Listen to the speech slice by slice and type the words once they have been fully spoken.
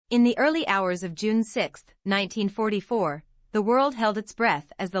In the early hours of June 6, 1944, the world held its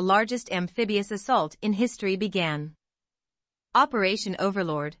breath as the largest amphibious assault in history began. Operation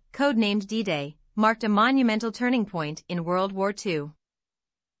Overlord, codenamed DDay, marked a monumental turning point in World War II.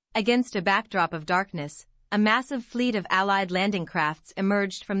 Against a backdrop of darkness, a massive fleet of Allied landing crafts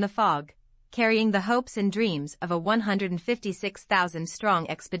emerged from the fog, carrying the hopes and dreams of a 156,000-strong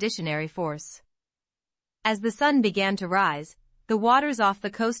expeditionary force. As the sun began to rise, the waters off the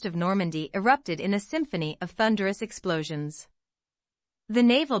coast of Normandy erupted in a symphony of thunderous explosions. The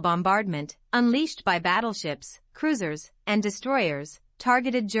naval bombardment, unleashed by battleships, cruisers, and destroyers,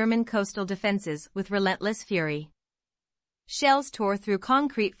 targeted German coastal defenses with relentless fury. Shells tore through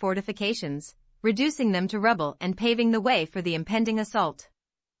concrete fortifications, reducing them to rubble and paving the way for the impending assault.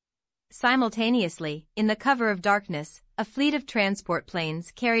 Simultaneously, in the cover of darkness, a fleet of transport planes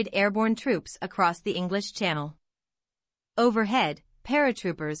carried airborne troops across the English Channel. Overhead,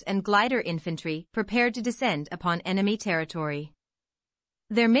 paratroopers and glider infantry prepared to descend upon enemy territory.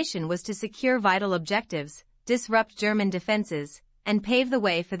 Their mission was to secure vital objectives, disrupt German defenses, and pave the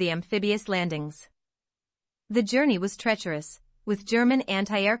way for the amphibious landings. The journey was treacherous, with German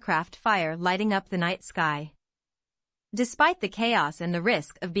anti-aircraft fire lighting up the night sky. Despite the chaos and the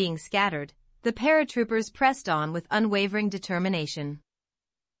risk of being scattered, the paratroopers pressed on with unwavering determination.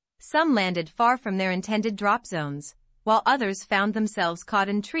 Some landed far from their intended drop zones, while others found themselves caught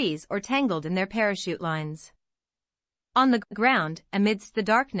in trees or tangled in their parachute lines. On the ground, amidst the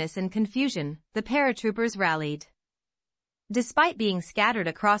darkness and confusion, the paratroopers rallied. Despite being scattered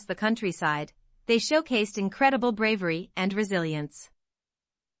across the countryside, they showcased incredible bravery and resilience.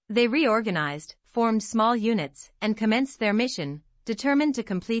 They reorganized, formed small units, and commenced their mission, determined to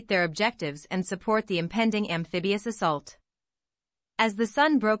complete their objectives and support the impending amphibious assault. As the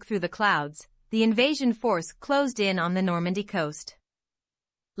sun broke through the clouds, the invasion force closed in on the Normandy coast.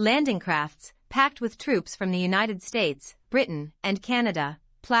 Landing crafts, packed with troops from the United States, Britain, and Canada,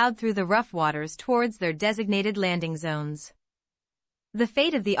 plowed through the rough waters towards their designated landing zones. The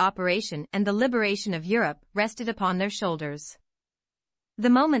fate of the operation and the liberation of Europe rested upon their shoulders. The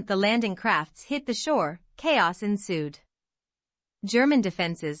moment the landing crafts hit the shore, chaos ensued. German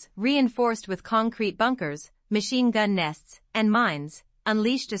defenses, reinforced with concrete bunkers, machine gun nests, and mines,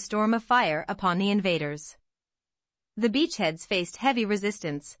 unleashed a storm of fire upon the invaders. The beachheads faced heavy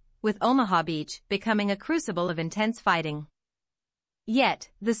resistance, with Omaha Beach becoming a crucible of intense fighting. Yet,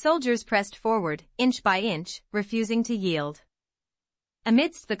 the soldiers pressed forward, inch by inch, refusing to yield.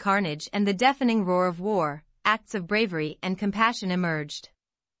 Amidst the carnage and the deafening roar of war, acts of bravery and compassion emerged.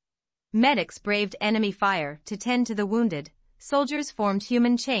 Medics braved enemy fire to tend to the wounded, soldiers formed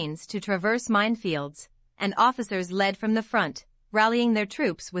human chains to traverse minefields, and officers led from the front, rallying their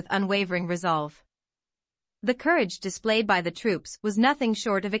troops with unwavering resolve. The courage displayed by the troops was nothing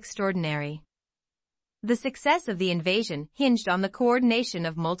short of extraordinary. The success of the invasion hinged on the coordination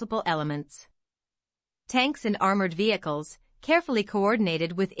of multiple elements. Tanks and armored vehicles, carefully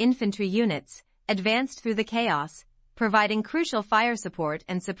coordinated with infantry units, advanced through the chaos, providing crucial fire support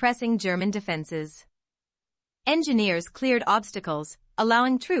and suppressing German defenses. Engineers cleared obstacles,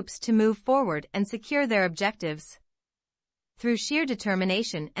 allowing troops to move forward and secure their objectives. Through sheer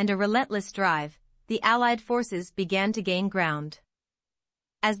determination and a relentless drive, the Allied forces began to gain ground.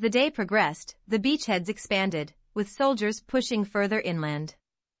 As the day progressed, the beachheads expanded, with soldiers pushing further inland.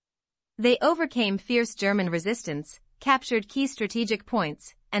 They overcame fierce German resistance, captured key strategic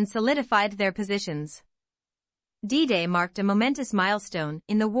points, and solidified their positions. D-Day marked a momentous milestone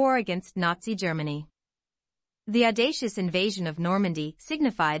in the war against Nazi Germany. The audacious invasion of Normandy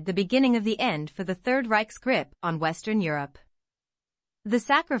signified the beginning of the end for the Third Reich's grip on Western Europe. The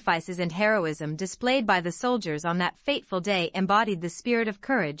sacrifices and heroism displayed by the soldiers on that fateful day embodied the spirit of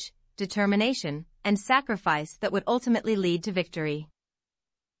courage, determination, and sacrifice that would ultimately lead to victory.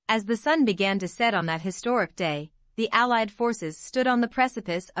 As the sun began to set on that historic day, the Allied forces stood on the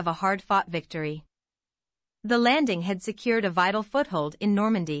precipice of a hard-fought victory. The landing had secured a vital foothold in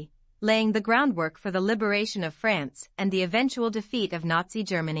Normandy, laying the groundwork for the liberation of France and the eventual defeat of Nazi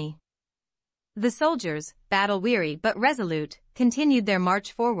Germany. The soldiers, battle-weary but resolute, continued their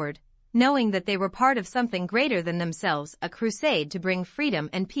march forward, knowing that they were part of something greater than themselves, a crusade to bring freedom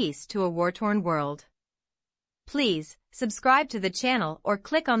and peace to a war-torn world. Please, subscribe to the channel or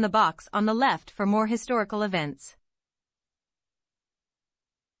click on the box on the left for more historical events.